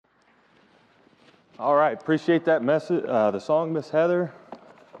All right, appreciate that message, the song, Miss Heather,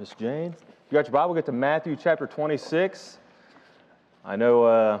 Miss Jane. If you got your Bible, get to Matthew chapter 26. I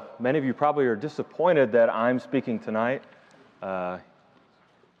know many of you probably are disappointed that I'm speaking tonight.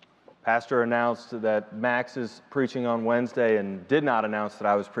 Pastor announced that Max is preaching on Wednesday and did not announce that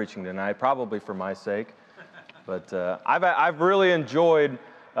I was preaching tonight, probably for my sake. But I've really enjoyed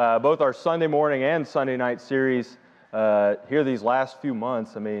both our Sunday morning and Sunday night series here these last few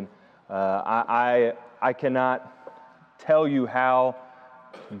months. I mean, I cannot tell you how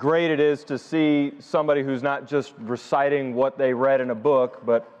great it is to see somebody who's not just reciting what they read in a book,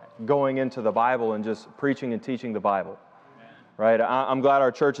 but going into the Bible and just preaching and teaching the Bible. Right? I'm glad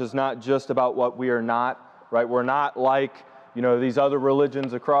our church is not just about what we are not. Right? We're not like these other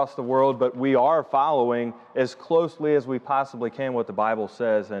religions across the world, but we are following as closely as we possibly can what the Bible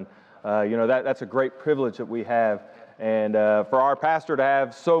says, and that's a great privilege that we have. And for our pastor to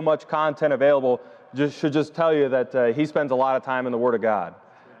have so much content available should just tell you that he spends a lot of time in the Word of God.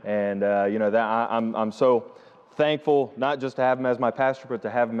 And I'm so thankful not just to have him as my pastor, but to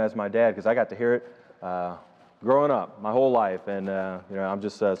have him as my dad, because I got to hear it growing up my whole life. And I'm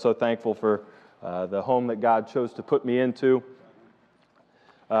just so thankful for the home that God chose to put me into.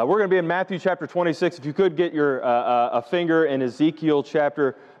 We're going to be in Matthew chapter 26. If you could get your a finger in Ezekiel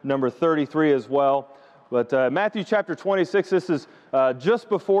chapter number 33 as well. But Matthew chapter 26, this is just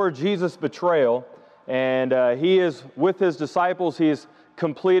before Jesus' betrayal, and he is with his disciples. He's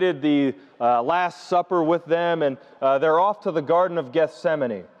completed the Last Supper with them, and they're off to the Garden of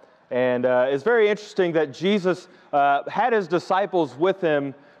Gethsemane. And it's very interesting that Jesus had his disciples with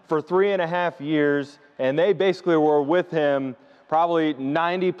him for 3.5 years, and they basically were with him probably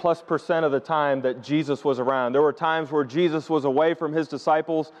 90+% of the time that Jesus was around. There were times where Jesus was away from his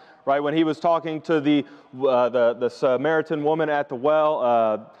disciples, right? When he was talking to the Samaritan woman at the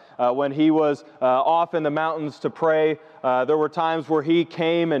well, when he was off in the mountains to pray, there were times where he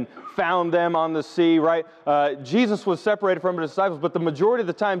came and found them on the sea, right? Jesus was separated from his disciples, but the majority of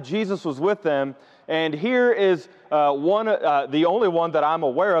the time Jesus was with them. And here is the only one that I'm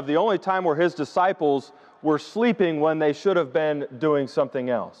aware of, the only time where his disciples were sleeping when they should have been doing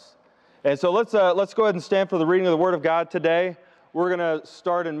something else. And so let's go ahead and stand for the reading of the Word of God today. We're going to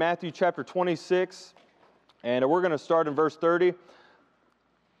start in Matthew chapter 26, and we're going to start in verse 30.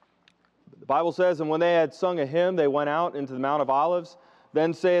 The Bible says, "And when they had sung a hymn, they went out into the Mount of Olives.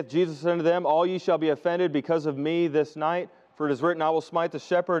 Then saith Jesus unto them, All ye shall be offended because of me this night. For it is written, I will smite the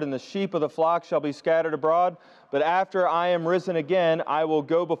shepherd, and the sheep of the flock shall be scattered abroad. But after I am risen again, I will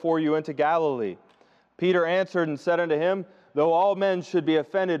go before you into Galilee. Peter answered and said unto him, Though all men should be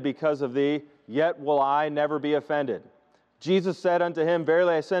offended because of thee, yet will I never be offended. Jesus said unto him,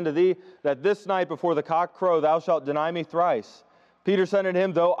 Verily I say unto thee, that this night before the cock crow thou shalt deny me thrice. Peter said unto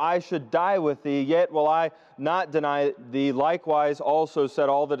him, Though I should die with thee, yet will I not deny thee. Likewise also said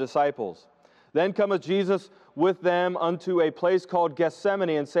all the disciples. Then cometh Jesus with them unto a place called Gethsemane,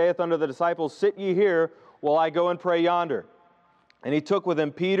 and saith unto the disciples, Sit ye here, while I go and pray yonder. And he took with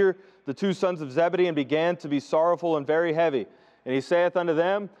him Peter, the two sons of Zebedee, and began to be sorrowful and very heavy. And he saith unto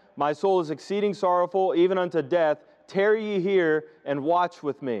them, My soul is exceeding sorrowful, even unto death. Tarry ye here, and watch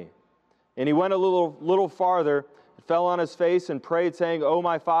with me. And he went a little farther, fell on his face, and prayed, saying, O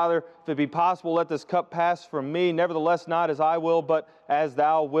my Father, if it be possible, let this cup pass from me. Nevertheless, not as I will, but as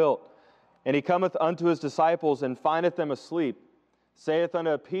thou wilt. And he cometh unto his disciples, and findeth them asleep. Saith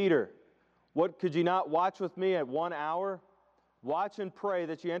unto Peter, What, could ye not watch with me at 1 hour? Watch and pray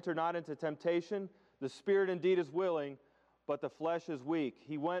that ye enter not into temptation. The spirit indeed is willing, but the flesh is weak.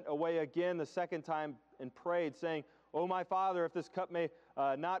 He went away again the second time and prayed, saying, O my Father, if this cup may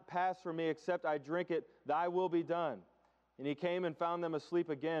not pass from me, except I drink it, thy will be done. And he came and found them asleep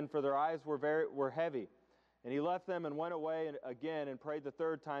again, for their eyes were heavy. And he left them and went away again and prayed the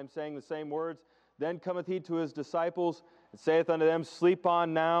third time, saying the same words. Then cometh he to his disciples, and saith unto them, Sleep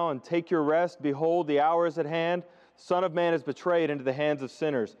on now, and take your rest. Behold, the hour is at hand. The Son of Man is betrayed into the hands of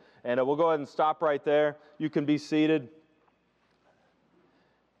sinners. And we'll go ahead and stop right there. You can be seated.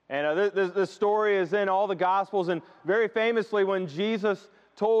 And this story is in all the Gospels. And very famously, when Jesus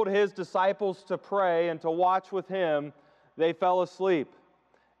told his disciples to pray and to watch with him, they fell asleep.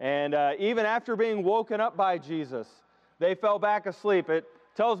 And even after being woken up by Jesus, they fell back asleep. It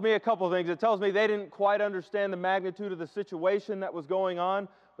tells me a couple of things. It tells me they didn't quite understand the magnitude of the situation that was going on.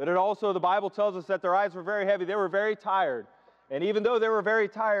 But it also, the Bible tells us that their eyes were very heavy. They were very tired. And even though they were very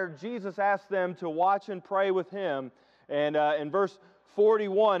tired, Jesus asked them to watch and pray with him. And in verse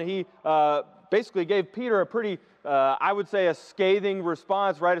 41, he basically gave Peter a pretty, I would say, a scathing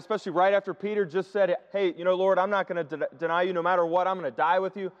response, right? Especially right after Peter just said, Hey, Lord, I'm not going to deny you no matter what. I'm going to die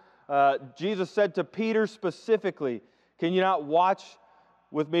with you. Jesus said to Peter specifically, "Can you not watch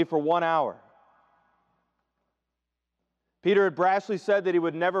with me for 1 hour?" Peter had brashly said that he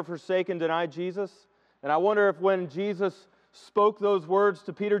would never forsake and deny Jesus. And I wonder if when Jesus spoke those words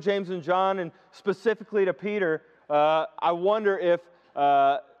to Peter, James, and John, and specifically to Peter, I wonder if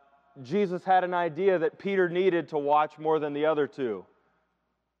Jesus had an idea that Peter needed to watch more than the other two.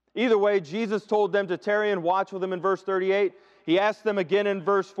 Either way, Jesus told them to tarry and watch with him in verse 38. He asked them again in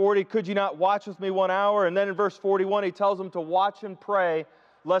verse 40, "Could you not watch with me 1 hour?" And then in verse 41, he tells them to watch and pray,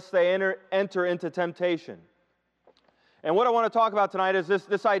 lest they enter into temptation. And what I want to talk about tonight is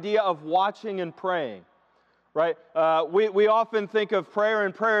this idea of watching and praying. Right? We often think of prayer,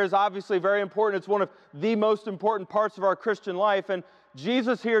 and prayer is obviously very important. It's one of the most important parts of our Christian life. And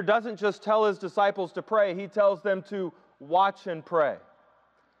Jesus here doesn't just tell His disciples to pray. He tells them to watch and pray.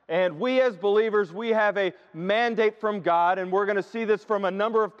 And we as believers, we have a mandate from God, and we're going to see this from a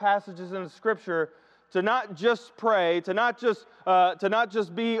number of passages in the Scripture, to not just pray, to not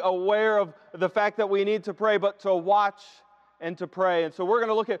just be aware of the fact that we need to pray, but to watch and to pray. And so we're going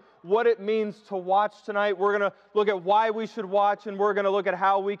to look at what it means to watch tonight. We're going to look at why we should watch, and we're going to look at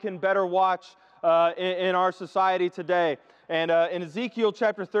how we can better watch in our society today. And in Ezekiel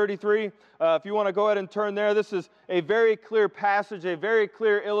chapter 33, if you want to go ahead and turn there, this is a very clear passage, a very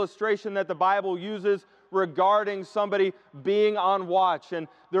clear illustration that the Bible uses regarding somebody being on watch. And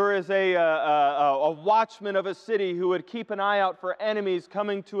there is a watchman of a city who would keep an eye out for enemies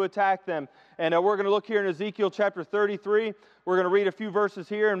coming to attack them. And we're going to look here in Ezekiel chapter 33. We're going to read a few verses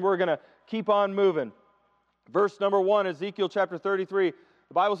here, and we're going to keep on moving. Verse number 1, Ezekiel chapter 33.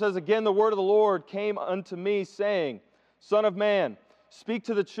 The Bible says, "Again the word of the Lord came unto me, saying, Son of man, speak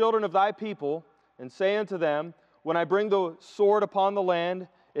to the children of thy people, and say unto them, When I bring the sword upon the land,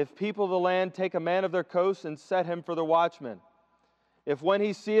 if people of the land take a man of their coast and set him for their watchman. If when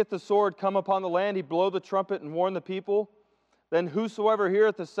he seeth the sword come upon the land, he blow the trumpet and warn the people, then whosoever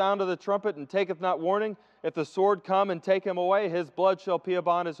heareth the sound of the trumpet and taketh not warning, if the sword come and take him away, his blood shall be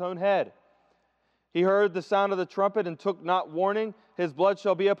upon his own head. He heard the sound of the trumpet and took not warning, his blood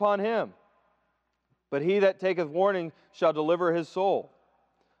shall be upon him. But he that taketh warning shall deliver his soul.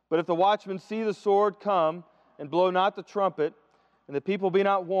 But if the watchman see the sword come and blow not the trumpet, and the people be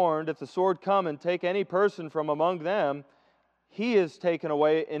not warned, if the sword come and take any person from among them, he is taken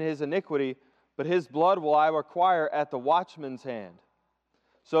away in his iniquity, but his blood will I require at the watchman's hand.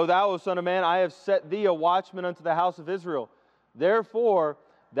 So thou, O son of man, I have set thee a watchman unto the house of Israel. Therefore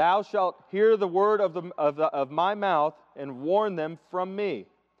thou shalt hear the word of my mouth, and warn them from me.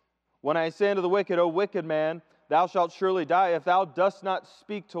 When I say unto the wicked, O wicked man, thou shalt surely die, if thou dost not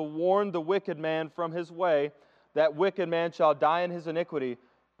speak to warn the wicked man from his way, that wicked man shall die in his iniquity,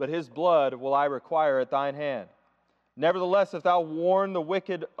 but his blood will I require at thine hand. Nevertheless, if thou warn the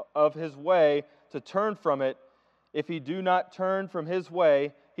wicked of his way to turn from it, if he do not turn from his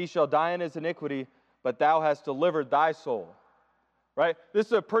way, he shall die in his iniquity, but thou hast delivered thy soul." Right? This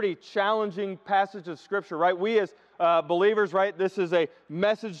is a pretty challenging passage of Scripture, right? We as believers, right, this is a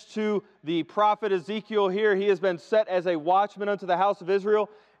message to the prophet Ezekiel here. He has been set as a watchman unto the house of Israel,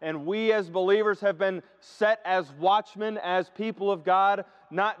 and we as believers have been set as watchmen, as people of God,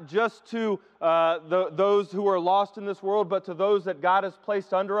 not just to those who are lost in this world, but to those that God has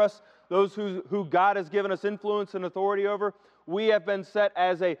placed under us, those who God has given us influence and authority over. We have been set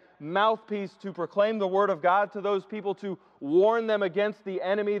as a mouthpiece to proclaim the Word of God to those people, to warn them against the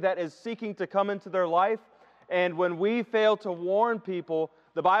enemy that is seeking to come into their life. And when we fail to warn people,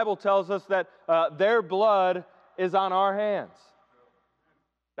 the Bible tells us that their blood is on our hands.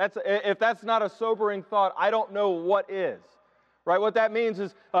 If that's not a sobering thought, I don't know what is. Right? What that means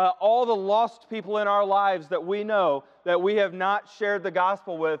is all the lost people in our lives that we know that we have not shared the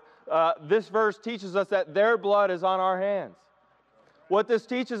gospel with, this verse teaches us that their blood is on our hands. What this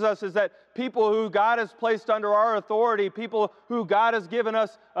teaches us is that people who God has placed under our authority, people who God has given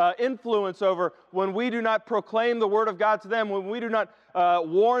us influence over, when we do not proclaim the Word of God to them, when we do not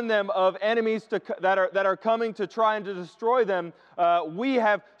warn them of enemies that are coming to try and to destroy them, we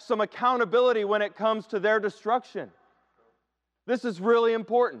have some accountability when it comes to their destruction. This is really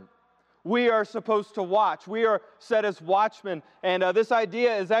important. We are supposed to watch. We are set as watchmen. And this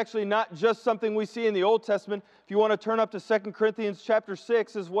idea is actually not just something we see in the Old Testament. If you want to turn up to 2 Corinthians chapter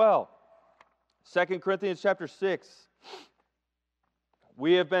 6 as well. 2 Corinthians chapter 6.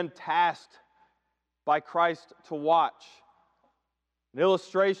 We have been tasked by Christ to watch. An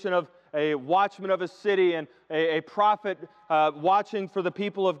illustration of a watchman of a city and a prophet watching for the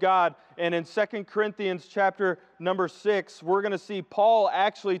people of God. And in 2 Corinthians chapter number 6, we're going to see Paul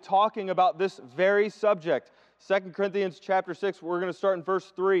actually talking about this very subject. 2 Corinthians chapter 6, we're going to start in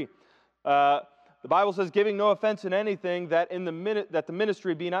verse 3. The Bible says, giving no offense in anything, that the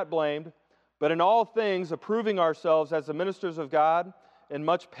ministry be not blamed, but in all things approving ourselves as the ministers of God, in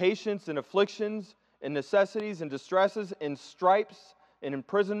much patience and afflictions, in necessities and distresses, in stripes, in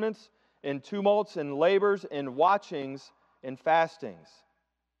imprisonments, in tumults, in labors, in watchings, in fastings.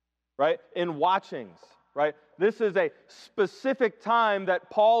 Right? In watchings. Right? This is a specific time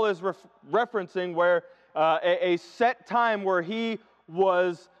that Paul is referencing, where a set time where he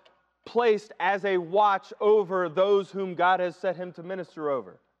was placed as a watch over those whom God has set him to minister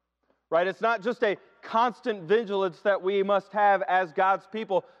over. Right? It's not just a constant vigilance that we must have as God's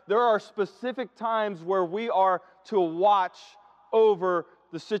people. There are specific times where we are to watch over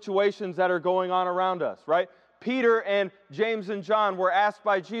the situations that are going on around us. Right? Peter and James and John were asked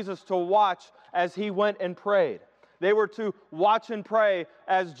by Jesus to watch as he went and prayed. They were to watch and pray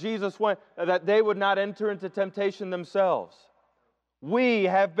as Jesus went, that they would not enter into temptation themselves. We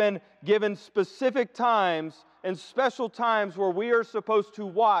have been given specific times and special times where we are supposed to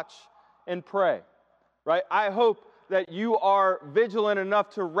watch and pray. Right? I hope that you are vigilant enough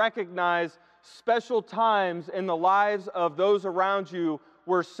to recognize special times in the lives of those around you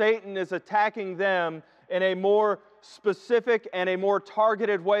where Satan is attacking them in a more specific and a more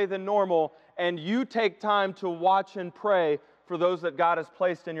targeted way than normal, and you take time to watch and pray for those that God has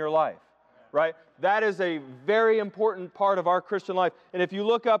placed in your life. Right? That is a very important part of our Christian life. And if you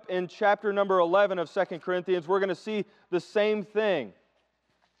look up in chapter number 11 of 2 Corinthians, we're going to see the same thing.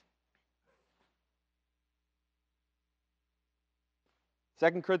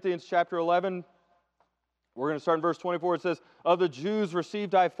 2 Corinthians chapter 11, we're going to start in verse 24. It says, "Of the Jews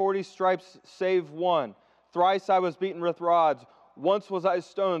received I 40 stripes, save one. Thrice I was beaten with rods. Once was I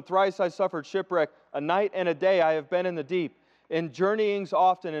stoned. Thrice I suffered shipwreck. A night and a day I have been in the deep. In journeyings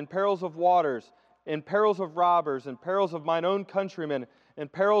often, in perils of waters, in perils of robbers, in perils of mine own countrymen, in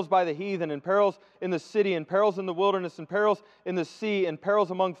perils by the heathen, in perils in the city, in perils in the wilderness, in perils in the sea, in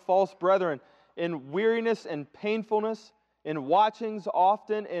perils among false brethren, in weariness and painfulness, in watchings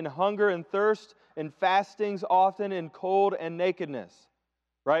often, in hunger and thirst, in fastings often, in cold and nakedness."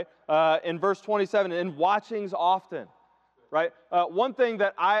 Right? In verse 27, in watchings often. Right? One thing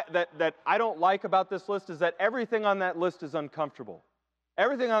that I don't like about this list is that everything on that list is uncomfortable.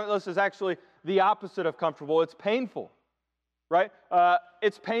 Everything on that list is actually the opposite of comfortable. It's painful. Right?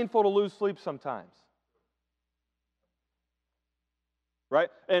 It's painful to lose sleep sometimes.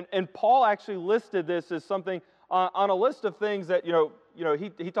 Right? And Paul actually listed this as something on a list of things that,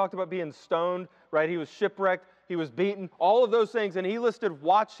 he talked about being stoned, right? He was shipwrecked, he was beaten, all of those things, and he listed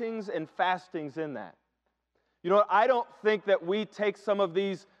watchings and fastings in that. You know what? I don't think that we take some of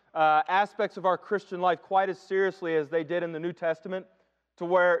these aspects of our Christian life quite as seriously as they did in the New Testament, to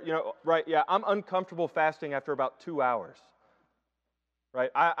where, I'm uncomfortable fasting after about 2 hours.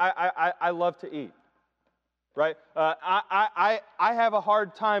 Right? I love to eat. Right? I have a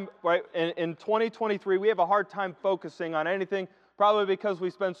hard time, right? In 2023, we have a hard time focusing on anything, probably because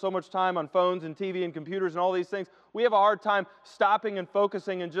we spend so much time on phones and TV and computers and all these things. We have a hard time stopping and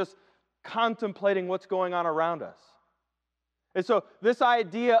focusing and just contemplating what's going on around us. And so this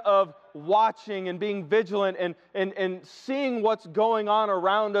idea of watching and being vigilant and seeing what's going on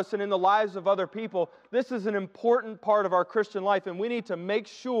around us and in the lives of other people, this is an important part of our Christian life, and we need to make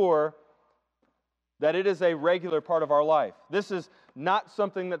sure that it is a regular part of our life. This is not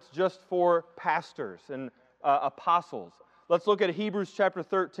something that's just for pastors and apostles. Let's look at Hebrews chapter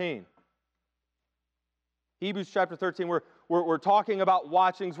 13. Hebrews chapter 13, we're talking about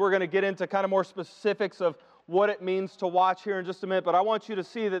watchings. We're going to get into kind of more specifics of what it means to watch here in just a minute, but I want you to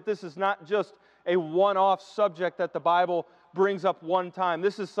see that this is not just a one-off subject that the Bible brings up one time.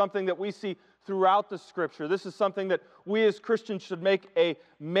 This is something that we see throughout the Scripture. This is something that we as Christians should make a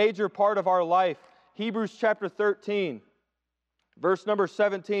major part of our life. Hebrews chapter 13, verse number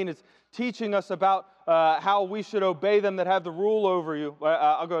 17 is teaching us about how we should obey them that have the rule over you.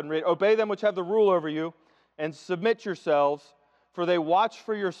 I'll go ahead and read it. "Obey them which have the rule over you, and submit yourselves, for they watch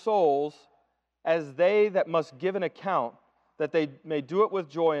for your souls, as they that must give an account, that they may do it with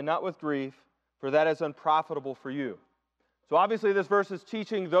joy and not with grief, for that is unprofitable for you." So obviously this verse is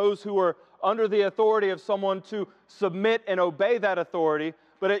teaching those who are under the authority of someone to submit and obey that authority,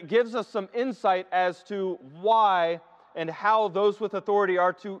 but it gives us some insight as to why and how those with authority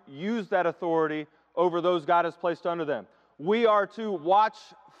are to use that authority over those God has placed under them. We are to watch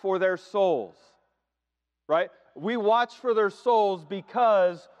for their souls, right? We watch for their souls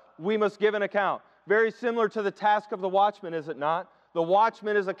because we must give an account. Very similar to the task of the watchman, is it not? The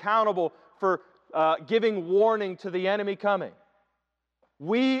watchman is accountable for giving warning to the enemy coming.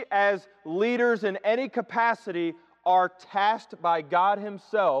 We as leaders in any capacity are tasked by God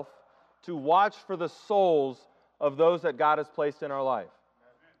Himself to watch for the souls of those that God has placed in our life.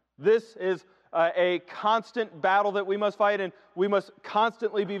 This is a constant battle that we must fight, and we must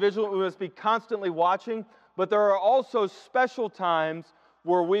constantly be vigilant. We must be constantly watching. But there are also special times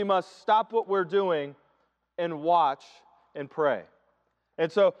where we must stop what we're doing and watch and pray.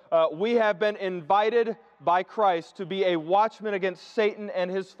 And so we have been invited by Christ to be a watchman against Satan and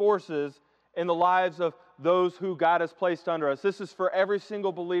his forces in the lives of those who God has placed under us. This is for every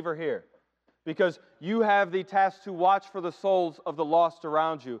single believer here, because you have the task to watch for the souls of the lost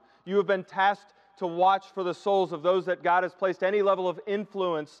around you. You have been tasked to watch for the souls of those that God has placed any level of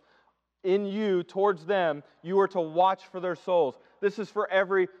influence in you towards them. You are to watch for their souls. This is for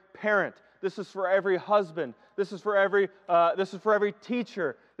every parent. This is for every husband. This is for every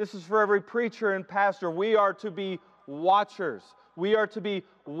teacher. This is for every preacher and pastor. We are to be watchers. We are to be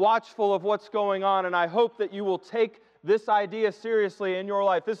watchful of what's going on, and I hope that you will take this idea seriously in your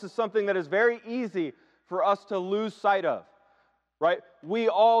life. This is something that is very easy for us to lose sight of, right? We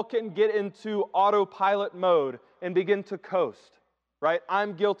all can get into autopilot mode and begin to coast, right?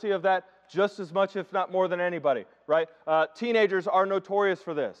 I'm guilty of that just as much, if not more than anybody, right? Teenagers are notorious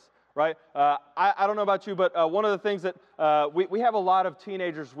for this, right? I don't know about you, but one of the things that we have a lot of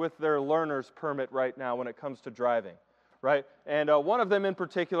teenagers with their learner's permit right now when it comes to driving, right? And one of them in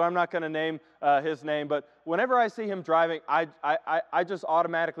particular, I'm not going to name his name, but whenever I see him driving, I just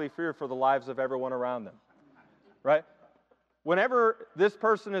automatically fear for the lives of everyone around them, right? Whenever this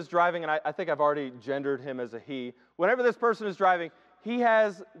person is driving, and I think I've already gendered him as a he, whenever this person is driving, he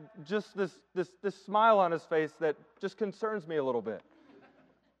has just this smile on his face that just concerns me a little bit.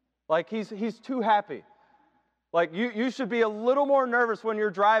 Like he's too happy. Like you should be a little more nervous when you're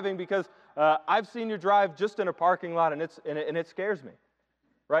driving, because I've seen you drive just in a parking lot, and it scares me,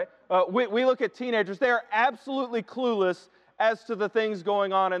 right? We look at teenagers; they are absolutely clueless as to the things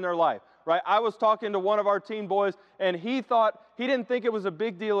going on in their life, right? I was talking to one of our teen boys, and he didn't think it was a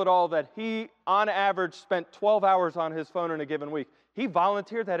big deal at all that he, on average, spent 12 hours on his phone in a given week. He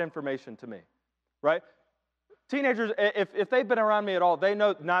volunteered that information to me, right? Teenagers, if they've been around me at all, they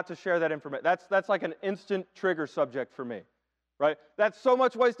know not to share that information. That's like an instant trigger subject for me, right? That's so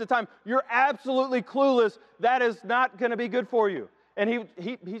much waste of time. You're absolutely clueless. That is not going to be good for you. And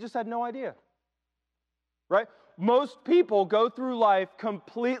he just had no idea, right? Most people go through life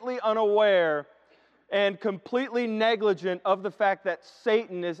completely unaware and completely negligent of the fact that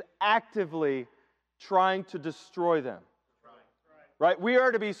Satan is actively trying to destroy them. Right? We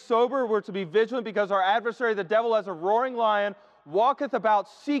are to be sober, we're to be vigilant, because our adversary, the devil, as a roaring lion, walketh about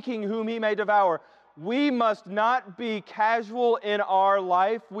seeking whom he may devour. We must not be casual in our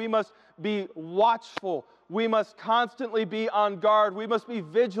life. We must be watchful. We must constantly be on guard. We must be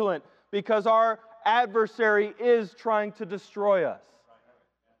vigilant, because our adversary is trying to destroy us.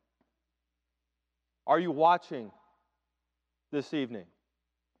 Are you watching this evening?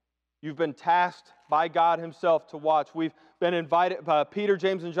 You've been tasked by God Himself to watch. We've been invited, Peter,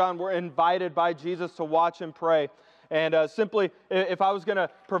 James, and John were invited by Jesus to watch and pray. And simply, if I was going to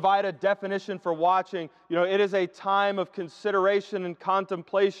provide a definition for watching, it is a time of consideration and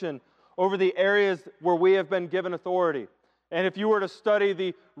contemplation over the areas where we have been given authority. And if you were to study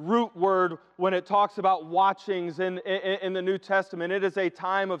the root word when it talks about watchings in the New Testament, it is a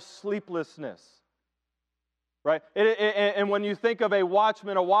time of sleeplessness. Right? And when you think of a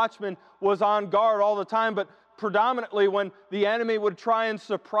watchman was on guard all the time, but predominantly when the enemy would try and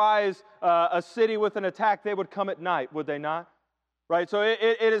surprise a city with an attack, they would come at night, would they not? Right? So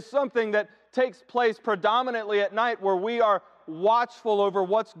it is something that takes place predominantly at night, where we are watchful over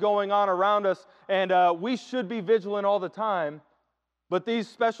what's going on around us, and we should be vigilant all the time, but these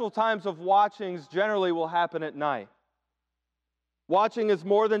special times of watchings generally will happen at night. Watching is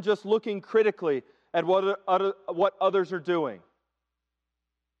more than just looking critically at what others are doing.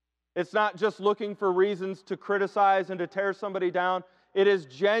 It's not just looking for reasons to criticize and to tear somebody down. It is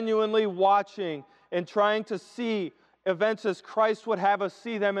genuinely watching and trying to see events as Christ would have us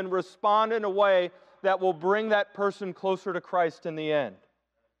see them, and respond in a way that will bring that person closer to Christ in the end.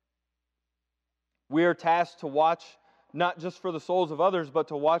 We are tasked to watch not just for the souls of others, but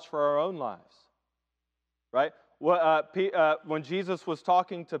to watch for our own lives. Right? When Jesus was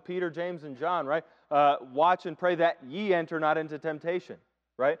talking to Peter, James, and John, right? Watch and pray that ye enter not into temptation,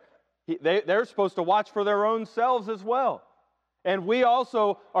 right? They're supposed to watch for their own selves as well. And we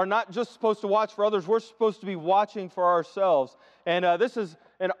also are not just supposed to watch for others, we're supposed to be watching for ourselves. And this is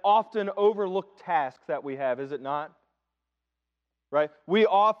an often overlooked task that we have, is it not? Right? We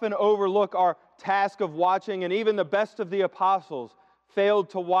often overlook our task of watching, and even the best of the apostles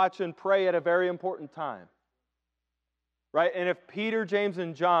failed to watch and pray at a very important time. right? And if Peter, James,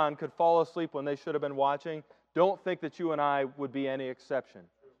 and John could fall asleep when they should have been watching, don't think that you and I would be any exception.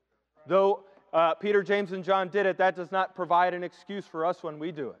 Though Peter, James, and John did it, that does not provide an excuse for us when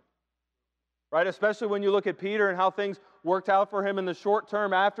we do it. Right? Especially when you look at Peter and how things worked out for him in the short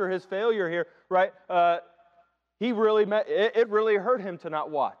term after his failure here, right? It really hurt him to not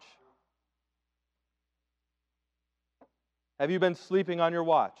watch. Have you been sleeping on your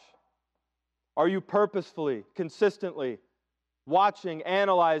watch? Are you purposefully, consistently watching,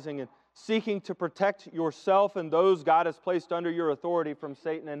 analyzing, and seeking to protect yourself and those God has placed under your authority from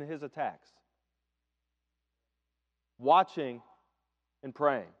Satan and his attacks? Watching and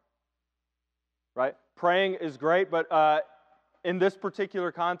praying. Right? Praying is great, but in this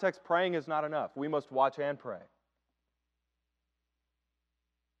particular context, praying is not enough. We must watch and pray.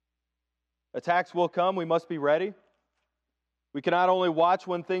 Attacks will come. We must be ready. We cannot only watch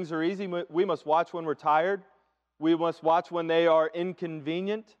when things are easy, we must watch when we're tired. We must watch when they are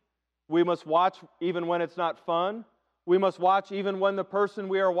inconvenient. We must watch even when it's not fun. We must watch even when the person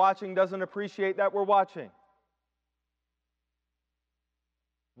we are watching doesn't appreciate that we're watching.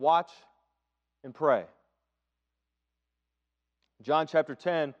 Watch and pray. John chapter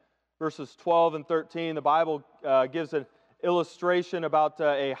 10, verses 12 and 13, the Bible gives an illustration about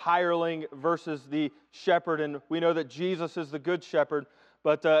a hireling versus the shepherd, and we know that Jesus is the good shepherd,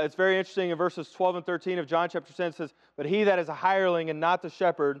 but it's very interesting in verses 12 and 13 of John chapter 10, it says, "But he that is a hireling and not the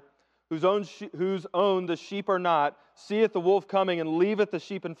shepherd, whose own the sheep are not, seeth the wolf coming, and leaveth the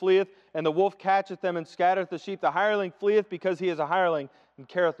sheep and fleeth, and the wolf catcheth them and scattereth the sheep. The hireling fleeth because he is a hireling, and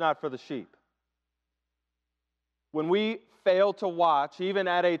careth not for the sheep." When we fail to watch, even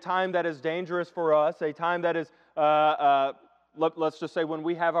at a time that is dangerous for us, a time that is, let's just say when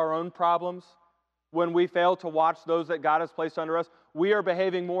we have our own problems, when we fail to watch those that God has placed under us, we are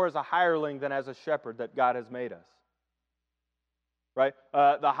behaving more as a hireling than as a shepherd that God has made us. Right?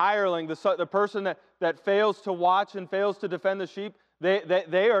 The hireling, the person that fails to watch and fails to defend the sheep,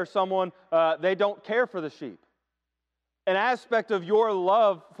 they are someone, they don't care for the sheep. An aspect of your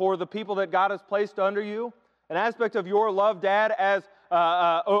love for the people that God has placed under you, an aspect of your love, Dad, as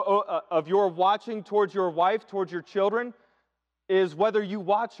of your watching towards your wife, towards your children, is whether you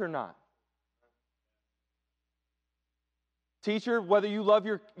watch or not. Teacher, whether you love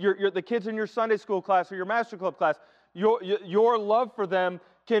the kids in your Sunday school class or your Master Club class, your love for them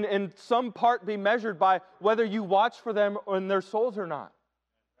can in some part be measured by whether you watch for them in their souls or not.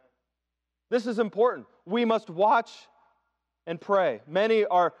 This is important. We must watch and pray. Many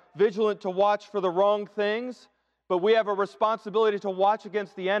are vigilant to watch for the wrong things, but we have a responsibility to watch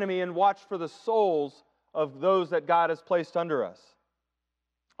against the enemy and watch for the souls of those that God has placed under us.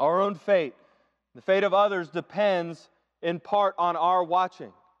 Our own fate, the fate of others, depends in part on our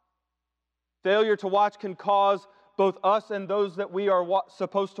watching. Failure to watch can cause both us and those that we are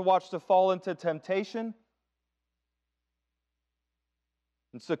supposed to watch to fall into temptation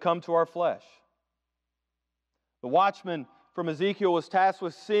and succumb to our flesh. The watchman from Ezekiel was tasked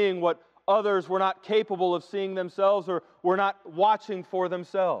with seeing what others were not capable of seeing themselves or were not watching for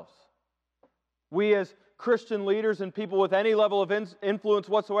themselves. We as Christian leaders and people with any level of influence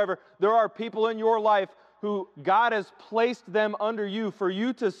whatsoever, there are people in your life who God has placed them under you for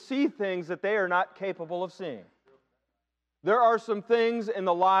you to see things that they are not capable of seeing. There are some things in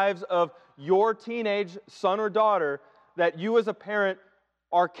the lives of your teenage son or daughter that you as a parent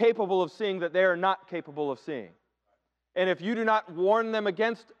are capable of seeing that they are not capable of seeing. And if you do not warn them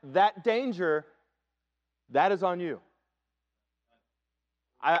against that danger, that is on you.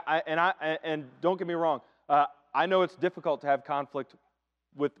 And don't get me wrong, I know it's difficult to have conflict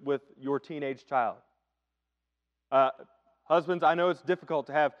with your teenage child. Husbands, I know it's difficult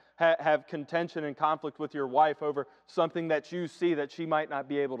to have contention and conflict with your wife over something that you see that she might not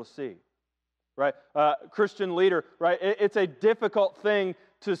be able to see. Right? Christian leader, right? It's a difficult thing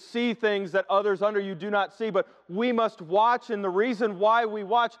to see things that others under you do not see, but we must watch, and the reason why we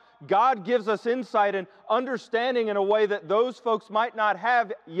watch, God gives us insight and understanding in a way that those folks might not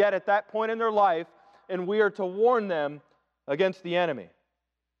have yet at that point in their life, and we are to warn them against the enemy.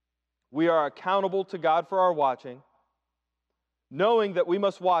 We are accountable to God for our watching. Knowing that we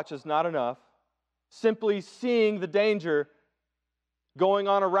must watch is not enough. Simply seeing the danger going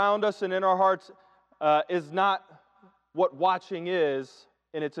on around us and in our hearts is not what watching is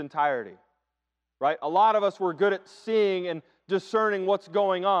in its entirety. Right? A lot of us were good at seeing and discerning what's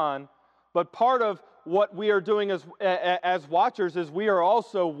going on, but part of what we are doing as watchers is we are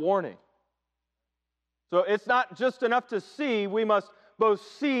also warning. So it's not just enough to see, we must both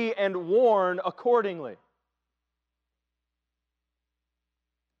see and warn accordingly.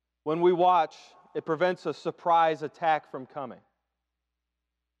 When we watch, it prevents a surprise attack from coming.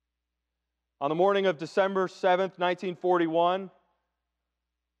 On the morning of December 7th, 1941,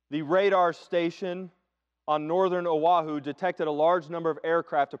 the radar station on northern Oahu detected a large number of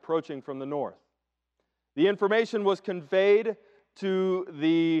aircraft approaching from the north. The information was conveyed to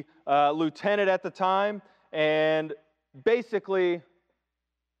the lieutenant at the time, and basically,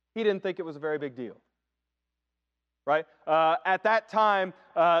 he didn't think it was a very big deal. Right? At that time,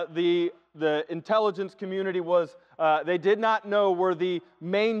 the intelligence community was, they did not know where the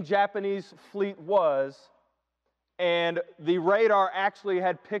main Japanese fleet was, and the radar actually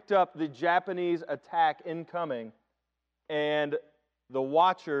had picked up the Japanese attack incoming, and the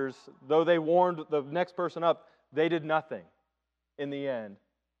watchers, though they warned the next person up, they did nothing in the end.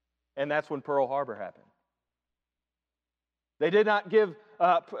 And that's when Pearl Harbor happened. They did not give,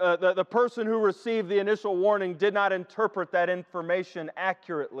 the person who received the initial warning did not interpret that information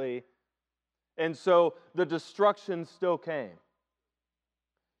accurately, and so the destruction still came.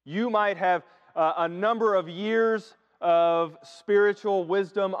 You might have a number of years of spiritual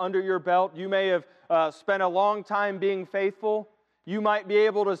wisdom under your belt. You may have spent a long time being faithful. You might be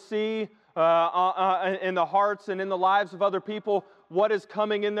able to see in the hearts and in the lives of other people what is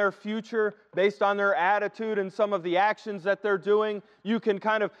coming in their future based on their attitude and some of the actions that they're doing. You can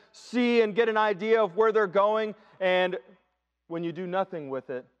kind of see and get an idea of where they're going, and when you do nothing with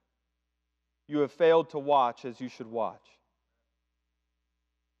it, you have failed to watch as you should watch.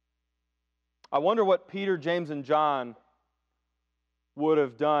 I wonder what Peter, James, and John would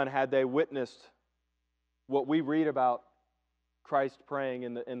have done had they witnessed what we read about Christ praying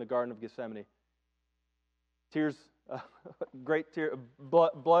in the Garden of Gethsemane. Tears, great tear,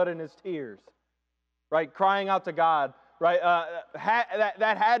 blood in his tears, right? Crying out to God, right?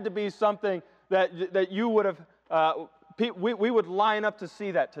 That had to be something that you would have. We would line up to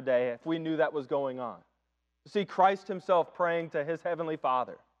see that today if we knew that was going on. To see Christ Himself praying to His Heavenly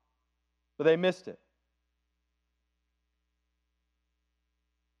Father, but they missed it.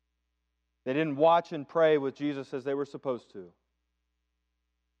 They didn't watch and pray with Jesus as they were supposed to.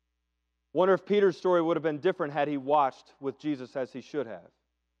 Wonder if Peter's story would have been different had he watched with Jesus as he should have.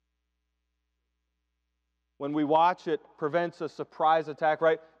 When we watch, it prevents a surprise attack,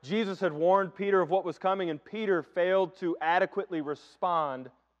 right? Jesus had warned Peter of what was coming, and Peter failed to adequately respond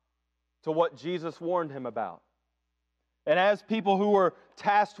to what Jesus warned him about. And as people who are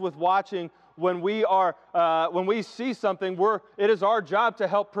tasked with watching, when we see something, it is our job to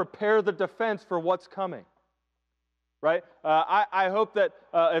help prepare the defense for what's coming. Right? I hope that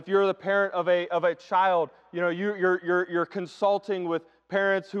if you're the parent of a child, you're consulting with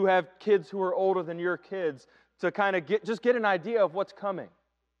parents who have kids who are older than your kids to kind of get an idea of what's coming.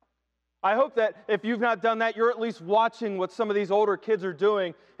 I hope that if you've not done that, you're at least watching what some of these older kids are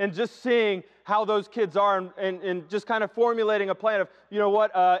doing and just seeing how those kids are and just kind of formulating a plan of, you know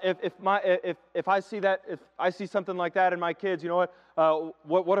what, if I see that, if I see something like that in my kids, you know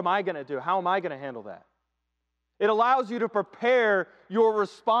what am I going to do? How am I going to handle that? It allows you to prepare your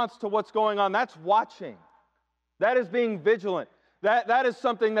response to what's going on. That's watching. That is being vigilant. That is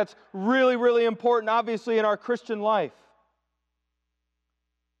something that's really, really important, obviously, in our Christian life.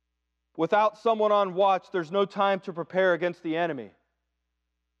 Without someone on watch, there's no time to prepare against the enemy.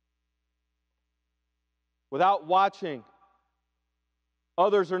 Without watching,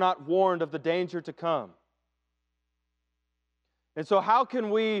 others are not warned of the danger to come. And so how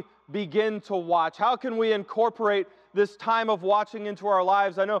can we begin to watch? How can we incorporate this time of watching into our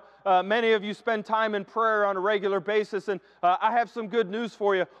lives? I know many of you spend time in prayer on a regular basis, and I have some good news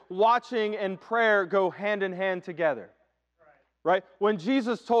for you. Watching and prayer go hand in hand together. Right? When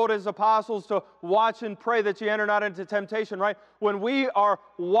Jesus told His apostles to watch and pray that you enter not into temptation, right? When we are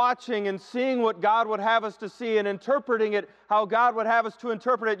watching and seeing what God would have us to see and interpreting it how God would have us to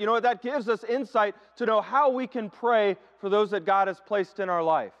interpret it, you know what? That gives us insight to know how we can pray for those that God has placed in our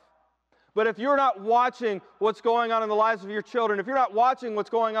life. But if you're not watching what's going on in the lives of your children, if you're not watching what's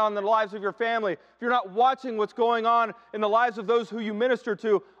going on in the lives of your family, if you're not watching what's going on in the lives of those who you minister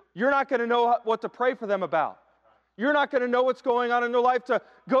to, you're not going to know what to pray for them about. You're not going to know what's going on in their life to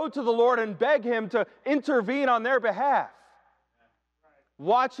go to the Lord and beg Him to intervene on their behalf.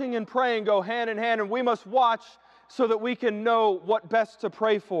 Watching and praying go hand in hand, and we must watch so that we can know what best to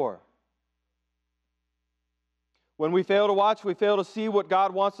pray for. When we fail to watch, we fail to see what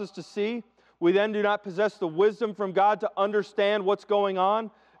God wants us to see. We then do not possess the wisdom from God to understand what's going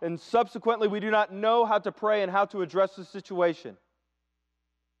on, and subsequently we do not know how to pray and how to address the situation.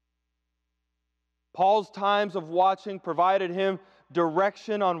 Paul's times of watching provided him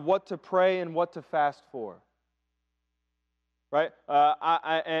direction on what to pray and what to fast for. right?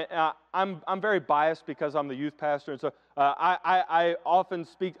 I'm very biased because I'm the youth pastor, and so I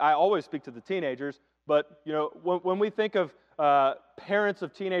always speak to the teenagers. But you know, when we think of parents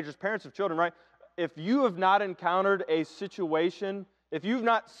of teenagers, parents of children, right? If you have not encountered a situation, if you've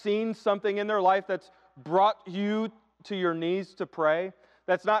not seen something in their life that's brought you to your knees to pray,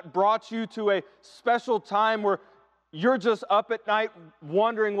 that's not brought you to a special time where you're just up at night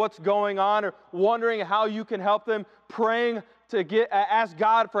wondering what's going on or wondering how you can help them, praying to ask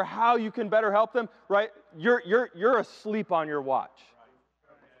God for how you can better help them, right? You're asleep on your watch.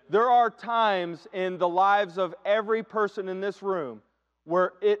 There are times in the lives of every person in this room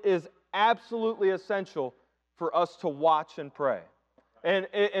where it is absolutely essential for us to watch and pray. And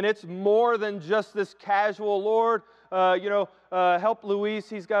it's more than just this casual, Lord, help Luis,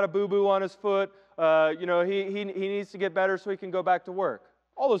 he's got a boo-boo on his foot. He needs to get better so he can go back to work.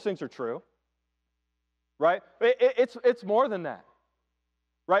 All those things are true, right? It's more than that,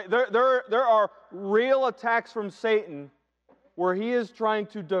 right? There are real attacks from Satan where he is trying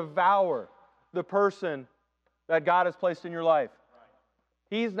to devour the person that God has placed in your life.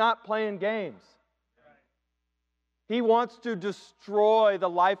 He's not playing games. He wants to destroy the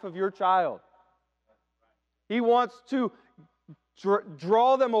life of your child. He wants to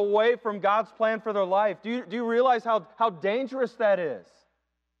draw them away from God's plan for their life. Do you realize how dangerous that is?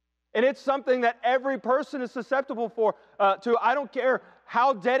 And it's something that every person is susceptible to. I don't care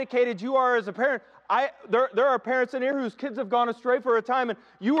how dedicated you are as a parent. There are parents in here whose kids have gone astray for a time, and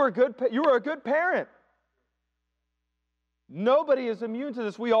you were a good parent. Nobody is immune to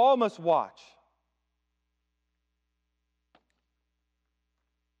this. We all must watch.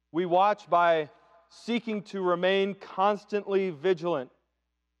 We watch by seeking to remain constantly vigilant.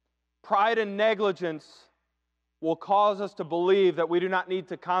 Pride and negligence will cause us to believe that we do not need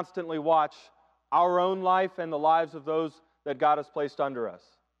to constantly watch our own life and the lives of those that God has placed under us.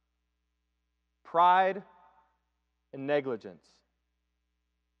 Pride and negligence.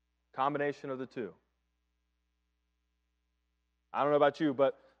 Combination of the two. I don't know about you,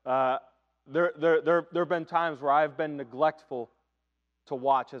 but there have been times where I've been neglectful to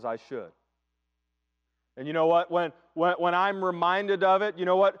watch as I should. And you know what? When I'm reminded of it, you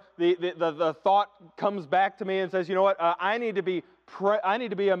know what? The thought comes back to me and says, you know what? I need to be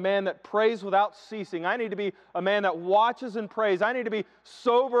a man that prays without ceasing. I need to be a man that watches and prays. I need to be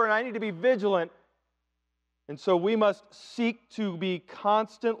sober and I need to be vigilant. And so we must seek to be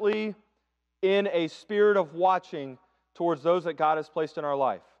constantly in a spirit of watching towards those that God has placed in our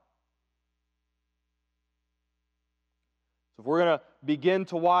life. So if we're going to begin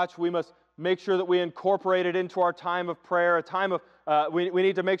to watch, we must make sure that we incorporate it into our time of prayer, a time of, we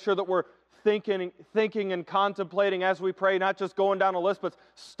need to make sure that we're thinking and contemplating as we pray, not just going down a list, but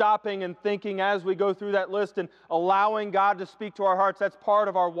stopping and thinking as we go through that list and allowing God to speak to our hearts. That's part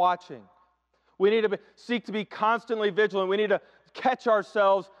of our watching. We need to seek to be constantly vigilant. We need to catch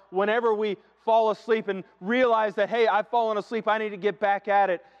ourselves whenever we fall asleep and realize that, hey, I've fallen asleep, I need to get back at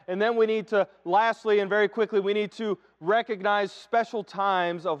it. And then we need to, lastly and very quickly, we need to recognize special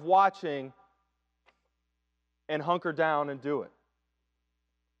times of watching and hunker down and do it.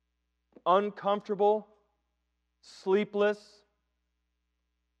 Uncomfortable, sleepless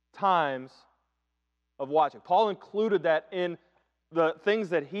times of watching. Paul included that in the things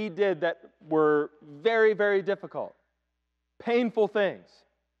that he did that were very, very difficult, painful things.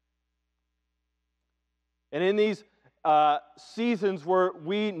 And in these seasons where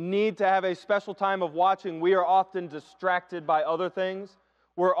we need to have a special time of watching, we are often distracted by other things.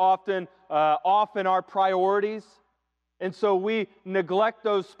 We're often off in our priorities. And so we neglect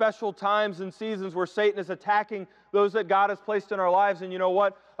those special times and seasons where Satan is attacking those that God has placed in our lives. And you know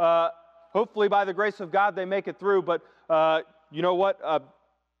what? Hopefully by the grace of God they make it through. But you know what?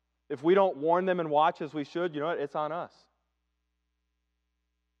 If we don't warn them and watch as we should, you know what? It's on us.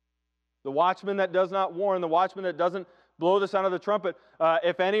 The watchman that does not warn, the watchman that doesn't blow the sound of the trumpet,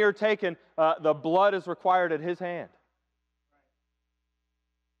 if any are taken, the blood is required at his hand.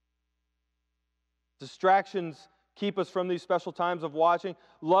 Distractions keep us from these special times of watching.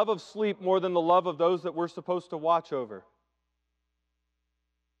 Love of sleep more than the love of those that we're supposed to watch over.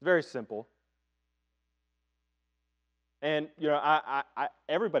 Very simple. And, you know,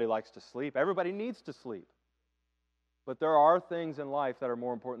 everybody likes to sleep. Everybody needs to sleep. But there are things in life that are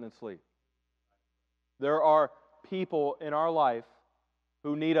more important than sleep. There are people in our life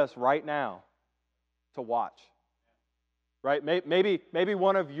who need us right now to watch. Right? Maybe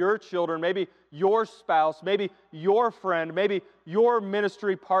one of your children, maybe your spouse, maybe your friend, maybe your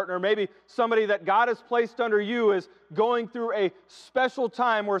ministry partner, maybe somebody that God has placed under you is going through a special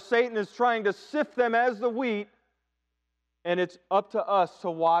time where Satan is trying to sift them as the wheat. And it's up to us to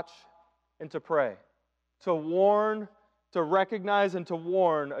watch and to pray, to warn, to recognize and to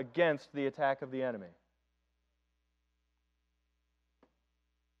warn against the attack of the enemy.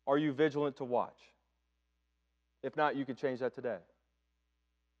 Are you vigilant to watch? If not, you could change that today.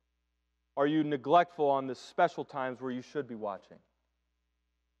 Are you neglectful on the special times where you should be watching?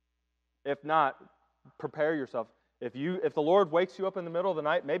 If not, prepare yourself. If the Lord wakes you up in the middle of the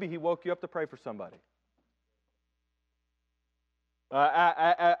night, maybe He woke you up to pray for somebody.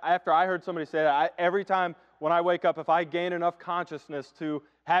 After I heard somebody say that, every time when I wake up, if I gain enough consciousness to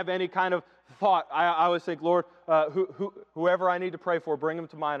have any kind of thought, I always think, Lord, whoever I need to pray for, bring them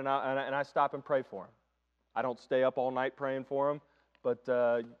to mind, and I stop and pray for them. I don't stay up all night praying for them, but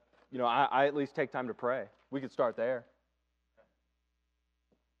I at least take time to pray. We could start there.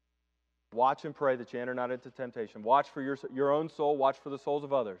 Watch and pray that you enter not into temptation. Watch for your own soul. Watch for the souls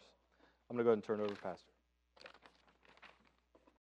of others. I'm going to go ahead and turn it over to Pastor.